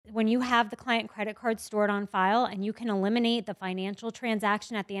when you have the client credit card stored on file and you can eliminate the financial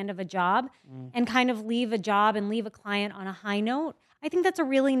transaction at the end of a job and kind of leave a job and leave a client on a high note, I think that's a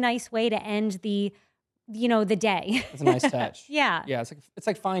really nice way to end the day. That's a nice touch. Yeah. Yeah, it's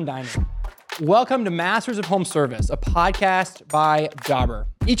like fine dining. Welcome to Masters of Home Service, a podcast by Jobber.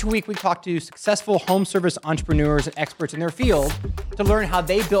 Each week we talk to successful home service entrepreneurs and experts in their field to learn how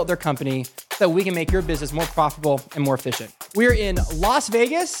they built their company so we can make your business more profitable and more efficient. We're in Las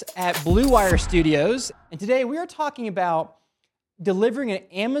Vegas at Blue Wire Studios, and today we are talking about delivering an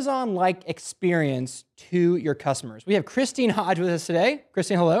Amazon-like experience to your customers. We have Christine Hodge with us today.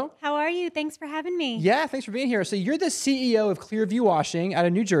 Christine, hello. How are you? Thanks for having me. Yeah, thanks for being here. So you're the CEO of Clearview Washing out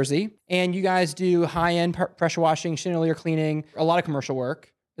of New Jersey, and you guys do high-end pressure washing, chandelier cleaning, a lot of commercial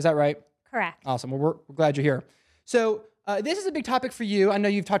work. Is that right? Correct. Awesome. Well, we're glad you're here. So this is a big topic for you. I know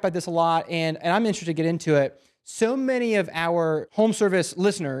you've talked about this a lot, and I'm interested to get into it. So many of our home service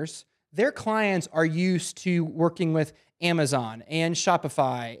listeners, their clients are used to working with Amazon and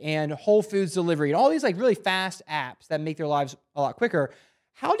Shopify and Whole Foods delivery and all these like really fast apps that make their lives a lot quicker.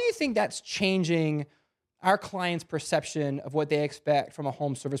 How do you think that's changing our clients' perception of what they expect from a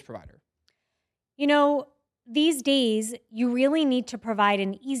home service provider? You know, these days, you really need to provide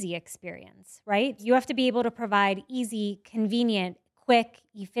an easy experience, right? You have to be able to provide easy, convenient, quick,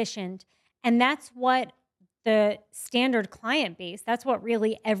 efficient. And that's what the standard client base, that's what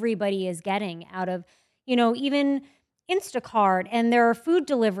really everybody is getting out of, even Instacart, and there are food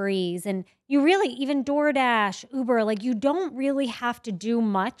deliveries, and you really, even DoorDash, Uber, like you don't really have to do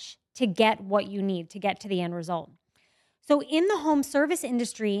much to get what you need to get to the end result. So in the home service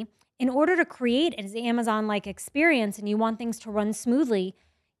industry, in order to create an Amazon-like experience and you want things to run smoothly,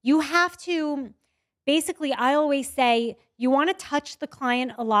 you have to, basically, I always say, you want to touch the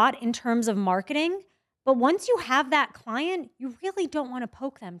client a lot in terms of marketing, but once you have that client, you really don't want to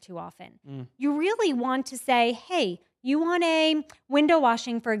poke them too often. You really want to say, hey, you want a window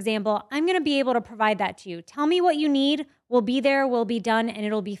washing, for example, I'm going to be able to provide that to you. Tell me what you need. We'll be there, we'll be done, and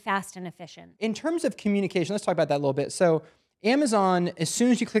it'll be fast and efficient. In terms of communication, let's talk about that a little bit. So Amazon, as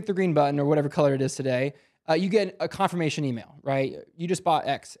soon as you click the green button or whatever color it is today, you get a confirmation email, right? You just bought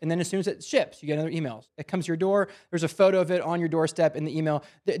X. And then as soon as it ships, you get another email. It comes to your door. There's a photo of it on your doorstep in the email.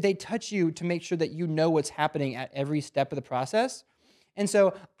 They touch you to make sure that you know what's happening at every step of the process. And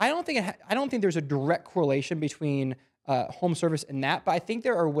so I don't think there's a direct correlation between home service and that, but I think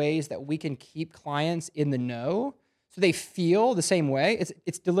there are ways that we can keep clients in the know so they feel the same way.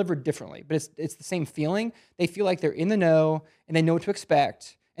 It's delivered differently, but it's the same feeling. They feel like they're in the know and they know what to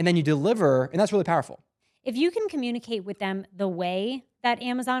expect, and then you deliver, and that's really powerful. If you can communicate with them the way that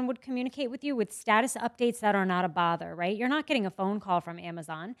Amazon would communicate with you, with status updates that are not a bother, right? You're not getting a phone call from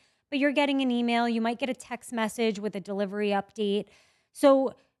Amazon, but you're getting an email. You might get a text message with a delivery update.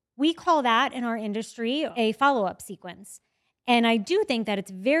 So we call that in our industry a follow-up sequence. And I do think that it's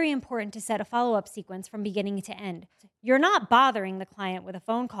very important to set a follow-up sequence from beginning to end. You're not bothering the client with a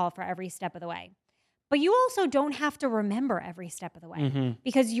phone call for every step of the way. But you also don't have to remember every step of the way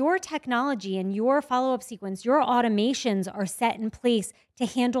because your technology and your follow-up sequence, your automations are set in place to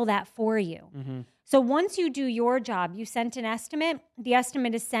handle that for you. So once you do your job, you sent an estimate, the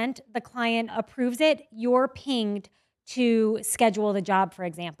estimate is sent, the client approves it, you're pinged to schedule the job, for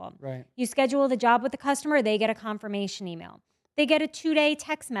example. Right. You schedule the job with the customer, they get a confirmation email. They get a 2-day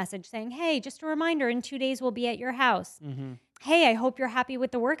text message saying, hey, just a reminder, in 2 days we'll be at your house. Hey, I hope you're happy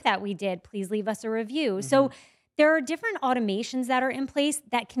with the work that we did. Please leave us a review. So there are different automations that are in place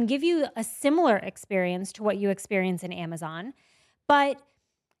that can give you a similar experience to what you experience in Amazon. But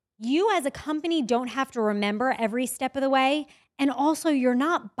you as a company don't have to remember every step of the way. And also you're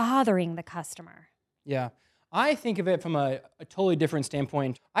not bothering the customer. Yeah. I think of it from a totally different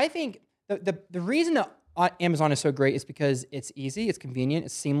standpoint. I think the reason that Amazon is so great is because it's easy, it's convenient,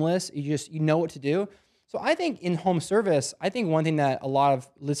 it's seamless. You know what to do. So I think in home service, I think one thing that a lot of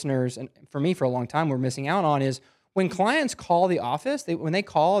listeners, and for me for a long time, we're missing out on is when clients call the office, when they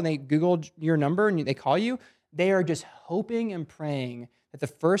call and they Google your number and they call you, they are just hoping and praying that the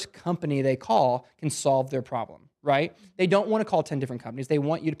first company they call can solve their problem, right? They don't want to call 10 different companies. They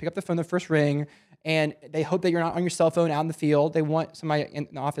want you to pick up the phone the first ring, and they hope that you're not on your cell phone out in the field. They want somebody in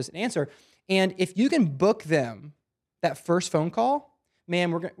the office to answer. And if you can book them that first phone call,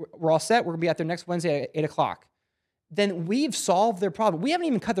 man, we're all set. We're going to be out there next Wednesday at 8 o'clock. Then we've solved their problem. We haven't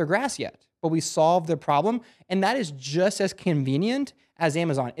even cut their grass yet, but we solved their problem. And that is just as convenient as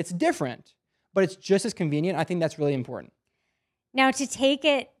Amazon. It's different, but it's just as convenient. I think that's really important. Now, to take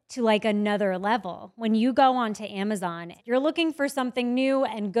it to like another level, when you go onto Amazon, you're looking for something new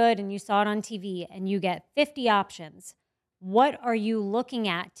and good and you saw it on TV and you get 50 options. what are you looking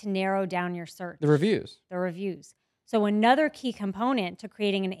at to narrow down your search? The reviews. The reviews. So another key component to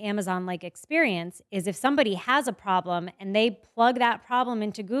creating an Amazon-like experience is if somebody has a problem and they plug that problem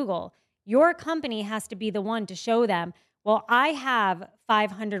into Google, your company has to be the one to show them, well, I have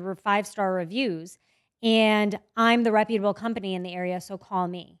 500 or 5-star reviews and I'm the reputable company in the area, so call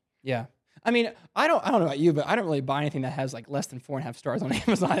me. Yeah. I mean, I don't know about you, but I don't really buy anything that has like less than 4.5 stars on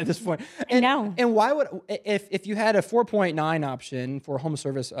Amazon at this point. And, No. And why would, if you had a 4.9 option for home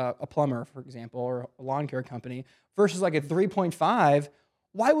service, a plumber, for example, or a lawn care company versus like a 3.5,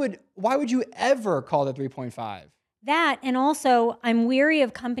 why would you ever call it 3.5? That, and also I'm weary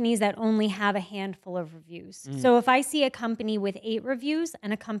of companies that only have a handful of reviews. So if I see a company with 8 reviews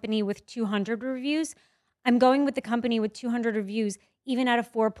and a company with 200 reviews, I'm going with the company with 200 reviews, even at a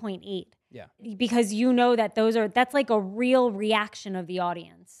 4.8. Yeah. Because you know that that's like a real reaction of the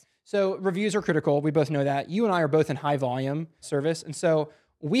audience. So reviews are critical. We both know that. You and I are both in high volume service. And so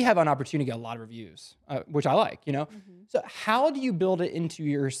we have an opportunity to get a lot of reviews, which I like, you know? So how do you build it into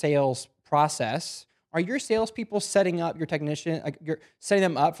your sales process? Are your salespeople setting up your technician, like you're setting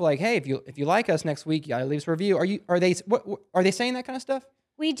them up for like, hey, if you like us next week, you gotta leave us a review. Are they saying that kind of stuff?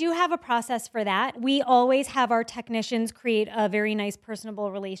 We do have a process for that. We always have our technicians create a very nice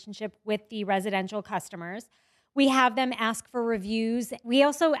personable relationship with the residential customers. We have them ask for reviews. We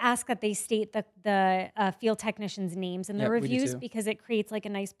also ask that they state the field technicians' names in the Yep, we do reviews too. because it creates like a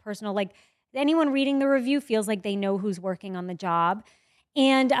nice personal, like anyone reading the review feels like they know who's working on the job.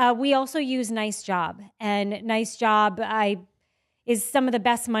 And we also use Nice Job. And Nice Job is some of the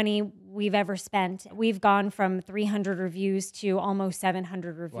best money we've ever spent. We've gone from 300 reviews to almost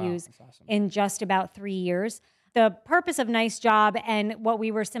 700 reviews that's awesome. in just about 3 years. The purpose of Nice Job and what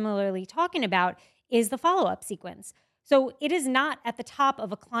we were similarly talking about is the follow-up sequence. So it is not at the top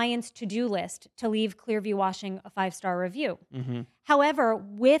of a client's to-do list to leave Clearview Washing a 5-star review. However,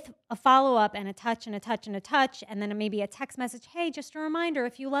 with a follow-up and a touch and a touch and a touch, and then maybe a text message, hey, just a reminder,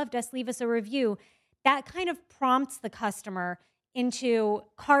 if you loved us, leave us a review, that kind of prompts the customer into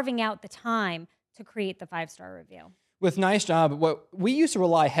carving out the time to create the 5-star review. With Nice Job, what we used to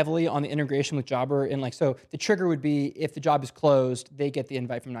rely heavily on the integration with Jobber, and like so, the trigger would be if the job is closed, they get the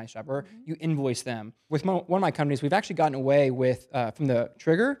invite from Nice Job, or you invoice them. With one of my companies, we've actually gotten away with from the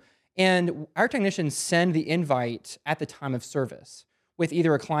trigger, and our technicians send the invite at the time of service with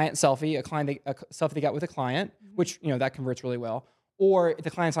either a client selfie, a selfie they got with a client, which that converts really well, or if the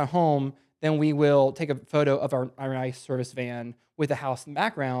client's not home, then we will take a photo of our nice service van with the house in the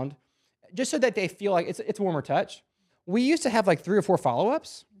background, just so that they feel like it's a warmer touch. We used to have like 3 or 4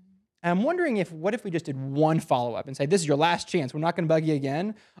 follow-ups. And I'm wondering what if we just did one follow-up and say, this is your last chance. We're not going to bug you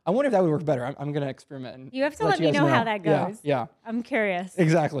again. I wonder if that would work better. I'm going to experiment. And you have to let me know how that goes. Yeah. I'm curious.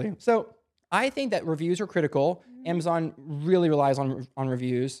 Exactly. So I think that reviews are critical. Amazon really relies on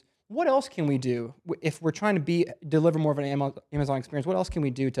reviews. What else can we do if we're trying to deliver more of an Amazon experience? What else can we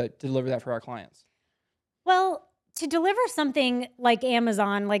do to deliver that for our clients? Well, to deliver something like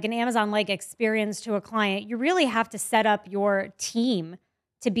Amazon, like an Amazon-like experience to a client, you really have to set up your team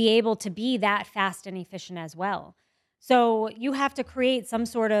to be able to be that fast and efficient as well. So you have to create some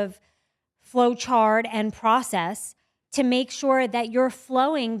sort of flow chart and process to make sure that you're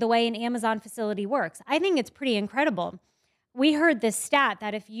flowing the way an Amazon facility works. I think it's pretty incredible. We heard this stat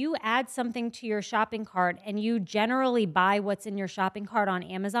that if you add something to your shopping cart and you generally buy what's in your shopping cart on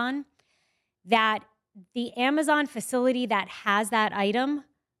Amazon, that the Amazon facility that has that item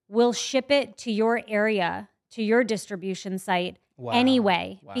will ship it to your area, to your distribution site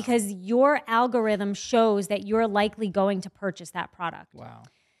anyway, because your algorithm shows that you're likely going to purchase that product. Wow.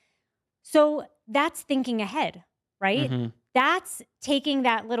 So that's thinking ahead, right? That's taking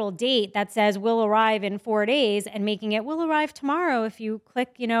that little date that says will arrive in 4 days and making it will arrive tomorrow if you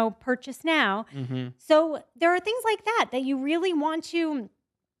click, purchase now. So there are things like that you really want to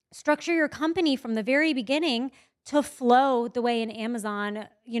structure your company from the very beginning to flow the way an Amazon,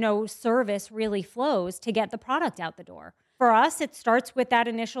 service really flows to get the product out the door. For us, it starts with that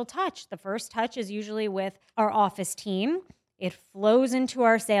initial touch. The first touch is usually with our office team. It flows into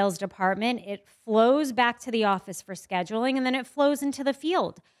our sales department. It flows back to the office for scheduling, and then it flows into the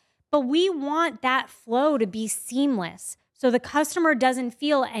field. But we want that flow to be seamless, so the customer doesn't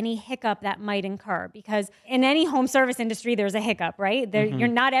feel any hiccup that might incur, because in any home service industry, there's a hiccup, right? You're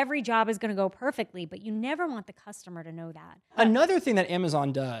not every job is going to go perfectly, but you never want the customer to know that. Another thing that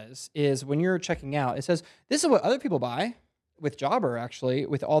Amazon does is when you're checking out, it says, this is what other people buy. With Jobber, actually,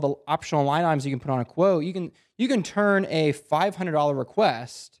 with all the optional line items you can put on a quote, you can turn a $500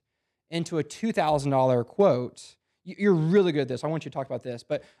 request into a $2,000 quote. You're really good at this. I want you to talk about this.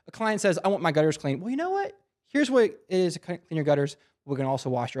 But a client says, I want my gutters cleaned. Well, you know what? here's what it is to clean your gutters. We're going to also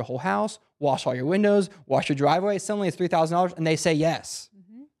wash your whole house, wash all your windows, wash your driveway. Suddenly it's $3,000 and they say yes.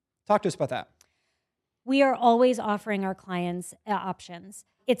 Mm-hmm. Talk to us about that. We are always offering our clients options.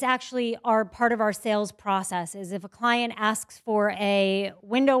 It's actually part of our sales process is if a client asks for a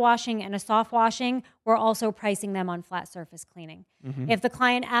window washing and a soft washing, we're also pricing them on flat surface cleaning. Mm-hmm. If the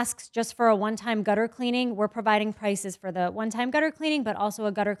client asks just for a one-time gutter cleaning, we're providing prices for the one-time gutter cleaning, but also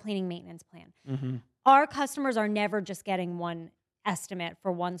a gutter cleaning maintenance plan. Mm-hmm. Our customers are never just getting one estimate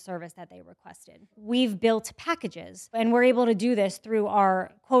for one service that they requested. We've built packages, and we're able to do this through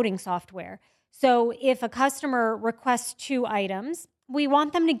our quoting software. So if a customer requests 2 items, we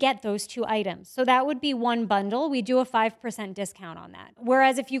want them to get those 2 items. So that would be one bundle. We do a 5% discount on that.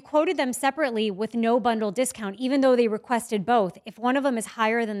 Whereas if you quoted them separately with no bundle discount, even though they requested both, if one of them is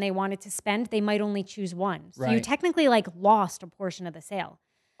higher than they wanted to spend, they might only choose one. So you technically lost a portion of the sale.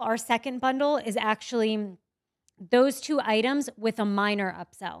 Our second bundle is actually those 2 items with a minor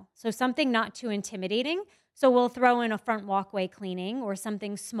upsell. So something not too intimidating. So we'll throw in a front walkway cleaning or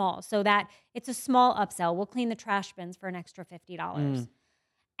something small so that it's a small upsell. We'll clean the trash bins for an extra $50.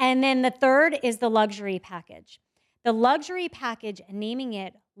 And then the third is the luxury package. The luxury package, naming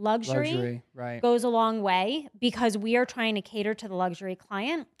it luxury goes a long way because we are trying to cater to the luxury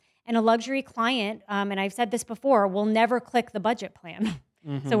client. And a luxury client, and I've said this before, will never click the budget plan.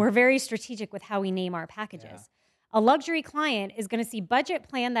 Mm-hmm. So we're very strategic with how we name our packages. Yeah. A luxury client is going to see budget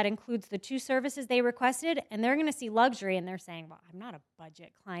plan that includes the 2 services they requested, and they're going to see luxury, and they're saying, well, I'm not a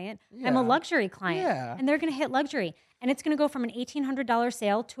budget client. Yeah. I'm a luxury client. Yeah. And they're going to hit luxury. And it's going to go from an $1,800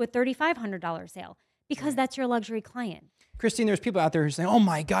 sale to a $3,500 sale because that's your luxury client. Christine, there's people out there who say, oh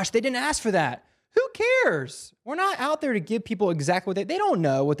my gosh, they didn't ask for that. Who cares? We're not out there to give people exactly what they don't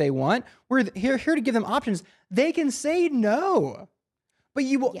know what they want. We're here to give them options. They can say no. But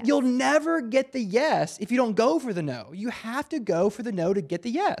you'll never get the yes if you don't go for the no. You have to go for the no to get the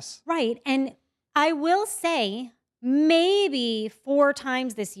yes. Right. And I will say maybe 4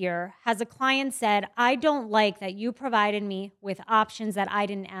 times this year has a client said, I don't like that you provided me with options that I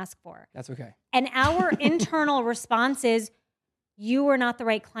didn't ask for. That's okay. And our internal response is, you are not the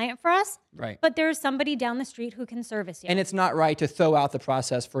right client for us, right? But there's somebody down the street who can service you. And it's not right to throw out the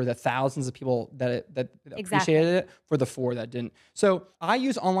process for the thousands of people that appreciated it for the 4 that didn't. So I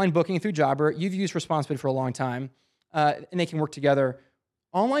use online booking through Jobber. You've used Responsibly for a long time, and they can work together.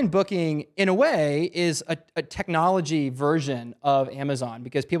 Online booking, in a way, is a technology version of Amazon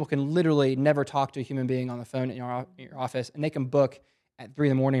because people can literally never talk to a human being on the phone in your office, and they can book at 3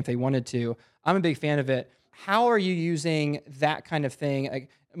 a.m. if they wanted to. I'm a big fan of it. How are you using that kind of thing, like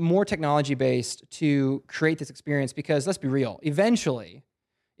more technology-based, to create this experience? Because let's be real, eventually,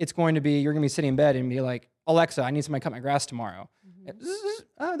 it's going to be, you're going to be sitting in bed and be like, Alexa, I need somebody to cut my grass tomorrow. Mm-hmm.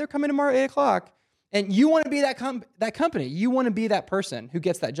 Oh, they're coming tomorrow at 8 o'clock. And you want to be that company. You want to be that person who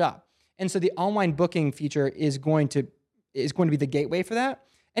gets that job. And so the online booking feature is going to be the gateway for that.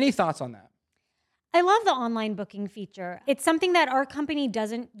 Any thoughts on that? I love the online booking feature. It's something that our company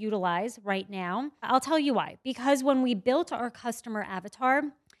doesn't utilize right now. I'll tell you why. Because when we built our customer avatar,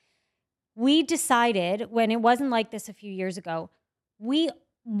 we decided, when it wasn't like this a few years ago, we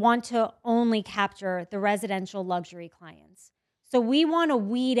want to only capture the residential luxury clients. So we want to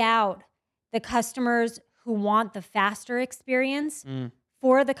weed out the customers who want the faster experience.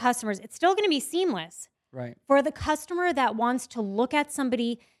 For the customers. It's still going to be seamless. Right. For the customer that wants to look at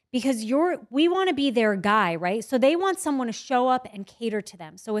somebody, because we want to be their guy, right? So they want someone to show up and cater to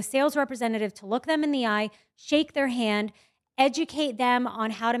them. So a sales representative to look them in the eye, shake their hand, educate them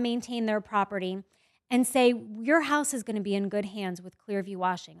on how to maintain their property, and say, your house is going to be in good hands with Clearview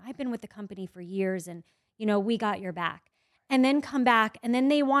Washing. I've been with the company for years, and we got your back. And then come back, and then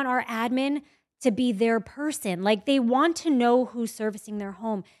they want our admin to be their person. Like, they want to know who's servicing their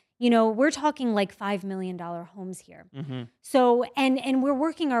home. We're talking like $5 million homes here. Mm-hmm. So, and we're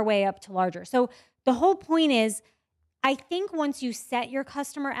working our way up to larger. So the whole point is, I think once you set your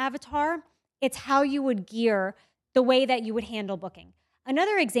customer avatar, it's how you would gear the way that you would handle booking.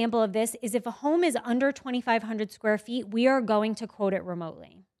 Another example of this is if a home is under 2,500 square feet, we are going to quote it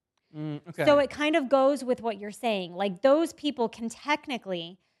remotely. Okay. So it kind of goes with what you're saying. Like, those people can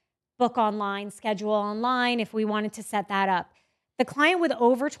technically book online, schedule online if we wanted to set that up. The client with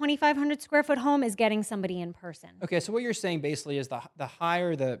over 2,500 square foot home is getting somebody in person. Okay, so what you're saying basically is the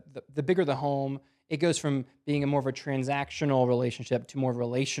higher, the bigger the home, it goes from being more of a transactional relationship to more of a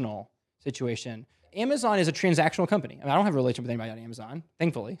relational situation. Amazon is a transactional company. I don't have a relationship with anybody on Amazon,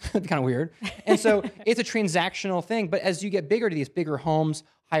 thankfully. It'd be kind of weird. And so it's a transactional thing. But as you get bigger to these bigger homes,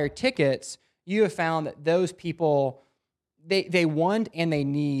 higher tickets, you have found that those people, they want and they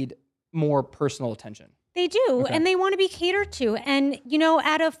need more personal attention. They do, Okay. and they want to be catered to. And,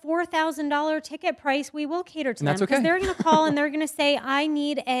 at a $4,000 ticket price, we will cater to And them that's because okay. they're going to call and they're going to say, I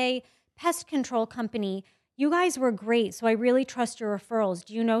need a pest control company. You guys were great, so I really trust your referrals.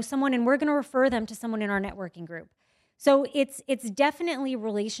 Do you know someone? And we're going to refer them to someone in our networking group. So it's definitely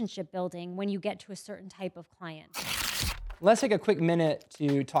relationship building when you get to a certain type of client. Let's take a quick minute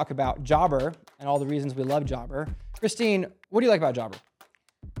to talk about Jobber and all the reasons we love Jobber. Christine, what do you like about Jobber?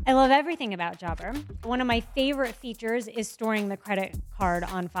 I love everything about Jobber. One of my favorite features is storing the credit card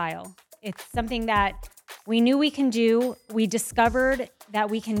on file. It's something that we knew we can do. We discovered that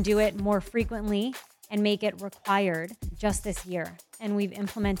we can do it more frequently and make it required just this year. And we've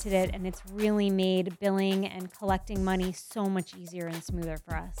implemented it, and it's really made billing and collecting money so much easier and smoother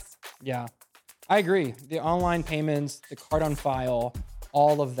for us. Yeah, I agree. The online payments, the card on file,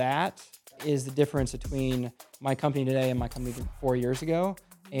 all of that is the difference between my company today and my company 4 years ago.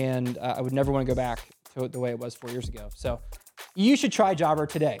 And I would never want to go back to the way it was 4 years ago. So you should try Jobber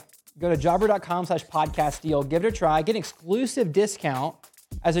today. Go to jobber.com/podcast deal, give it a try, get an exclusive discount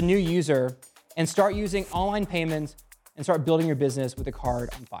as a new user, and start using online payments and start building your business with a card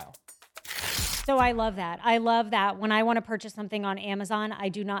on file. So I love that. I love that when I want to purchase something on Amazon, I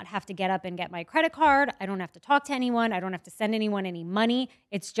do not have to get up and get my credit card. I don't have to talk to anyone. I don't have to send anyone any money.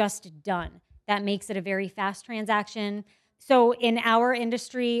 It's just done. That makes it a very fast transaction. So in our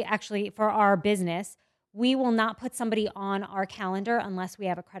industry, actually for our business, we will not put somebody on our calendar unless we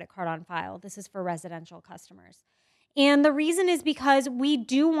have a credit card on file. This is for residential customers. And the reason is because we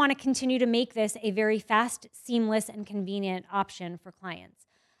do want to continue to make this a very fast, seamless, and convenient option for clients.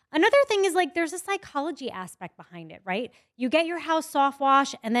 Another thing is there's a psychology aspect behind it, right? You get your house soft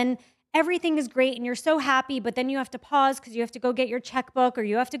wash and then everything is great and you're so happy, but then you have to pause because you have to go get your checkbook or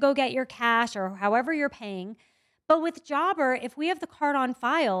you have to go get your cash or however you're paying. But with Jobber, if we have the card on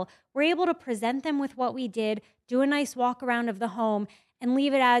file, we're able to present them with what we did, do a nice walk around of the home, and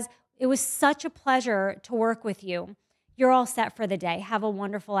leave it as, it was such a pleasure to work with you. You're all set for the day. Have a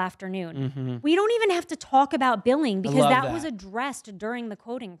wonderful afternoon. Mm-hmm. We don't even have to talk about billing because love that was that. addressed during the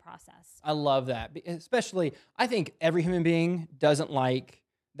quoting process. I love that. Especially, I think every human being doesn't like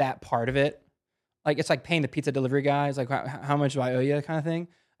that part of it. It's like paying the pizza delivery guys, like how much do I owe you kind of thing.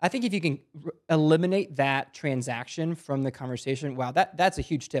 I think if you can eliminate that transaction from the conversation, wow, that's a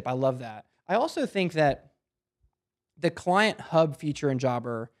huge tip. I love that. I also think that the client hub feature in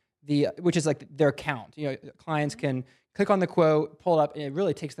Jobber, which is like their account, clients can click on the quote, pull it up, and it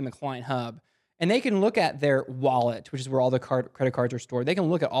really takes them a client hub. And they can look at their wallet, which is where all the credit cards are stored. They can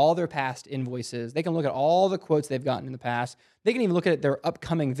look at all their past invoices. They can look at all the quotes they've gotten in the past. They can even look at their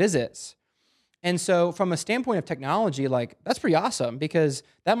upcoming visits. And so from a standpoint of technology, that's pretty awesome because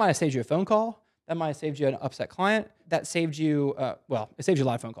that might have saved you a phone call. That might have saved you an upset client. That saved you, it saved you a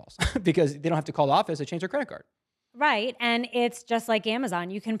lot of phone calls because they don't have to call the office to change their credit card. Right. And it's just like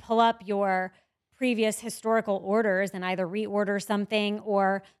Amazon. You can pull up your previous historical orders and either reorder something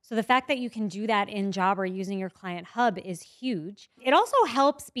so the fact that you can do that in Jobber using your client hub is huge. It also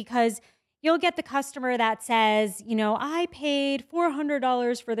helps because you'll get the customer that says, I paid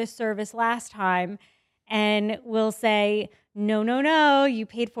 $400 for this service last time. And we'll say, no, you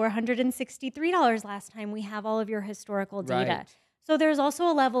paid $463 last time. We have all of your historical data. Right. So there's also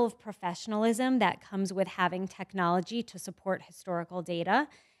a level of professionalism that comes with having technology to support historical data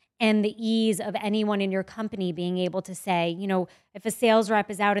and the ease of anyone in your company being able to say, if a sales rep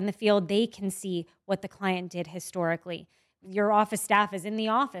is out in the field, they can see what the client did historically. Your office staff is in the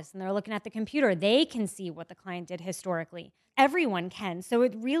office and they're looking at the computer. They can see what the client did historically. Everyone can. So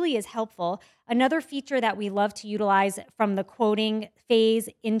it really is helpful. Another feature that we love to utilize from the quoting phase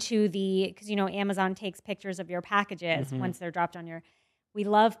into because Amazon takes pictures of your packages once they're dropped on we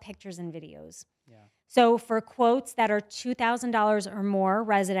love pictures and videos. Yeah. So for quotes that are $2,000 or more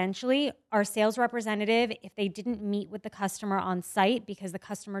residentially, our sales representative, if they didn't meet with the customer on site because the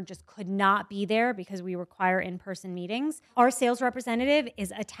customer just could not be there because we require in-person meetings, our sales representative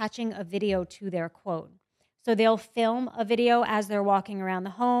is attaching a video to their quote. So they'll film a video as they're walking around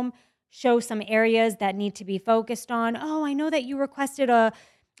the home, show some areas that need to be focused on. Oh, I know that you requested a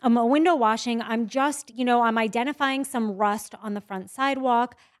window washing. I'm identifying some rust on the front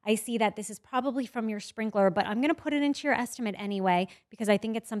sidewalk. I see that this is probably from your sprinkler, but I'm going to put it into your estimate anyway because I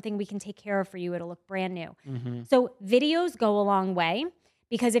think it's something we can take care of for you. It'll look brand new. Mm-hmm. So videos go a long way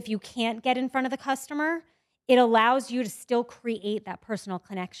because if you can't get in front of the customer, it allows you to still create that personal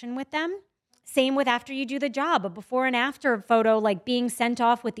connection with them. Same with after you do the job. A before and after photo, being sent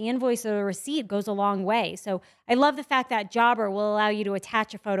off with the invoice or the receipt, goes a long way. So I love the fact that Jobber will allow you to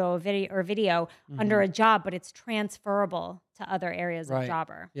attach a photo or video under a job, but it's transferable to other areas of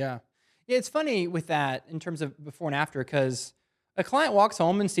Jobber. Yeah. Yeah, it's funny with that in terms of before and after, because a client walks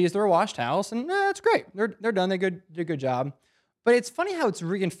home and sees their washed house, and that's great. They're done. Did a good job. But it's funny how it's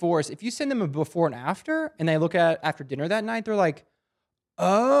reinforced. If you send them a before and they look at after dinner that night, they're like,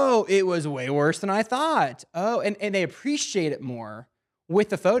 "Oh, it was way worse than I thought." Oh, and they appreciate it more with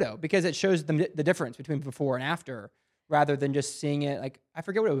the photo because it shows them the difference between before and after, rather than just seeing it like, I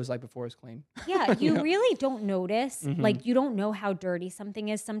forget what it was like before it was clean. Yeah, You you know? really don't notice. Mhm. Like, you don't know how dirty something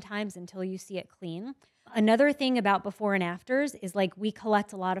is sometimes until you see it clean. Another thing about before and afters is like we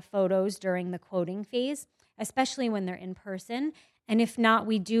collect a lot of photos during the quoting phase, especially when they're in person. And if not,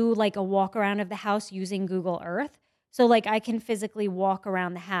 we do like a walk around of the house using Google Earth. So, like, I can physically walk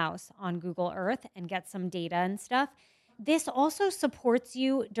around the house on Google Earth and get some data and stuff. This also supports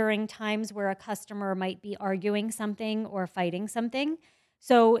you during times where a customer might be arguing something or fighting something.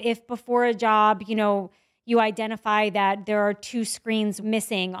 So if before a job, you identify that there are 2 screens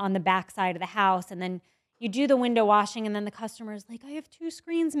missing on the back side of the house, and then you do the window washing, and then the customer is like, I have 2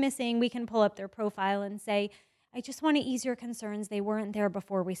 screens missing. We can pull up their profile and say, I just want to ease your concerns. They weren't there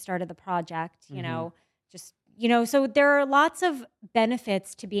before we started the project, so there are lots of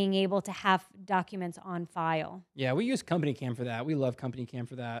benefits to being able to have documents on file. Yeah, we use Company Cam for that. We love Company Cam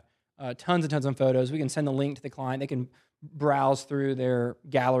for that. Tons and tons of photos. We can send the link to the client. They can browse through their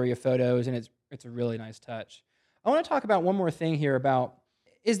gallery of photos, and it's a really nice touch. I want to talk about one more thing here about,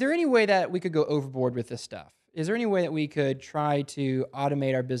 is there any way that we could go overboard with this stuff? Is there any way that we could try to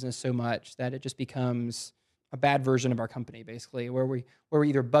automate our business so much that it just becomes a bad version of our company, basically, where we're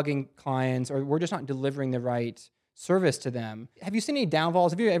either bugging clients or we're just not delivering the right service to them? Have you seen any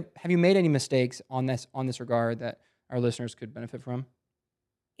downfalls? Have you made any mistakes on this regard that our listeners could benefit from?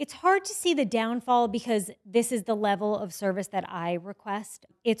 It's hard to see the downfall because this is the level of service that I request.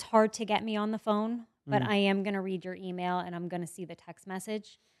 It's hard to get me on the phone, but I am going to read your email and I'm going to see the text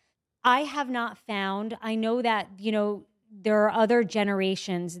message. I have not found, I know that, there are other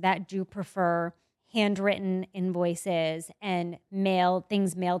generations that do prefer handwritten invoices and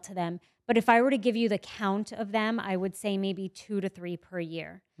things mailed to them. But if I were to give you the count of them, I would say maybe 2 to 3 per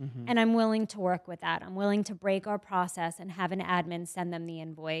year. Mm-hmm. And I'm willing to work with that. I'm willing to break our process and have an admin send them the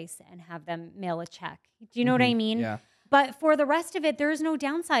invoice and have them mail a check. Do you know what I mean? Yeah. But for the rest of it, there is no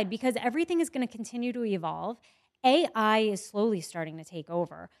downside because everything is going to continue to evolve. AI is slowly starting to take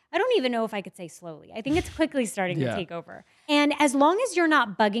over. I don't even know if I could say slowly. I think it's quickly starting to take over. And as long as you're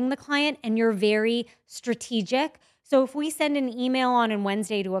not bugging the client and you're very strategic. So if we send an email on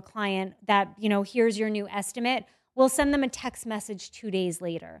Wednesday to a client that, here's your new estimate, we'll send them a text message 2 days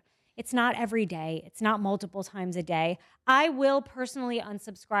later. It's not every day. It's not multiple times a day. I will personally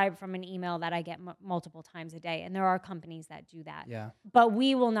unsubscribe from an email that I get multiple times a day. And there are companies that do that. Yeah. But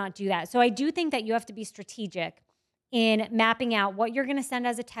we will not do that. So I do think that you have to be strategic in mapping out what you're going to send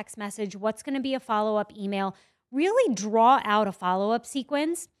as a text message, what's going to be a follow-up email. Really draw out a follow-up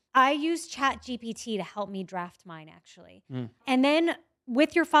sequence. I use ChatGPT to help me draft mine, actually. And then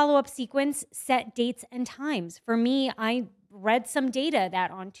with your follow-up sequence, set dates and times. For me, I read some data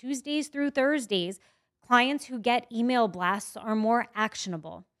that on Tuesdays through Thursdays, clients who get email blasts are more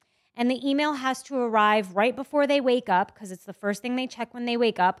actionable. And the email has to arrive right before they wake up because it's the first thing they check when they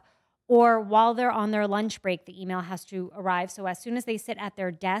wake up, or while they're on their lunch break, the email has to arrive. So as soon as they sit at their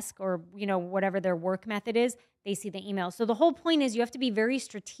desk or, whatever their work method is, they see the email. So the whole point is you have to be very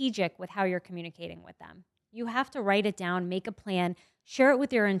strategic with how you're communicating with them. You have to write it down, make a plan, share it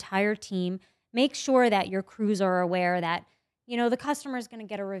with your entire team, make sure that your crews are aware that, the customer is going to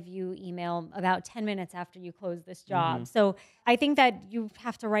get a review email about 10 minutes after you close this job. So I think that you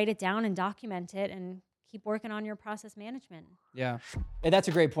have to write it down and document it and keep working on your process management. Yeah. Hey, that's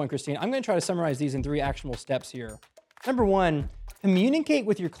a great point, Christine. I'm going to try to summarize these in 3 actionable steps here. Number 1, communicate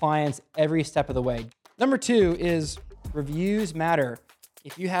with your clients every step of the way. Number 2 is reviews matter.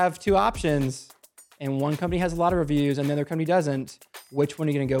 If you have 2 options and one company has a lot of reviews and the other company doesn't, which one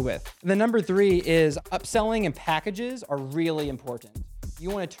are you going to go with? And then number 3 is upselling and packages are really important. You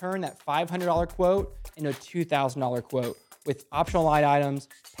want to turn that $500 quote into a $2,000 quote with optional line items,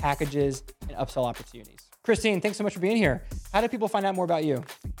 packages, and upsell opportunities. Christine, thanks so much for being here. How do people find out more about you?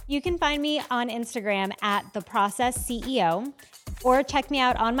 You can find me on Instagram at The Process CEO or check me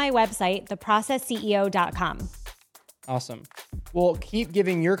out on my website, theprocessceo.com. Awesome. Well, keep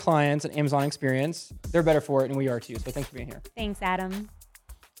giving your clients an Amazon experience. They're better for it, and we are too. So thanks for being here. Thanks, Adam.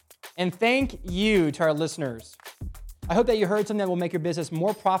 And thank you to our listeners. I hope that you heard something that will make your business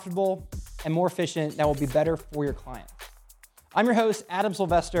more profitable and more efficient, that will be better for your clients. I'm your host, Adam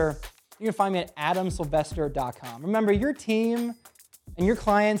Sylvester. You can find me at adamsylvester.com. Remember, your team and your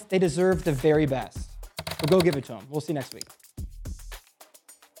clients, they deserve the very best. So go give it to them. We'll see you next week.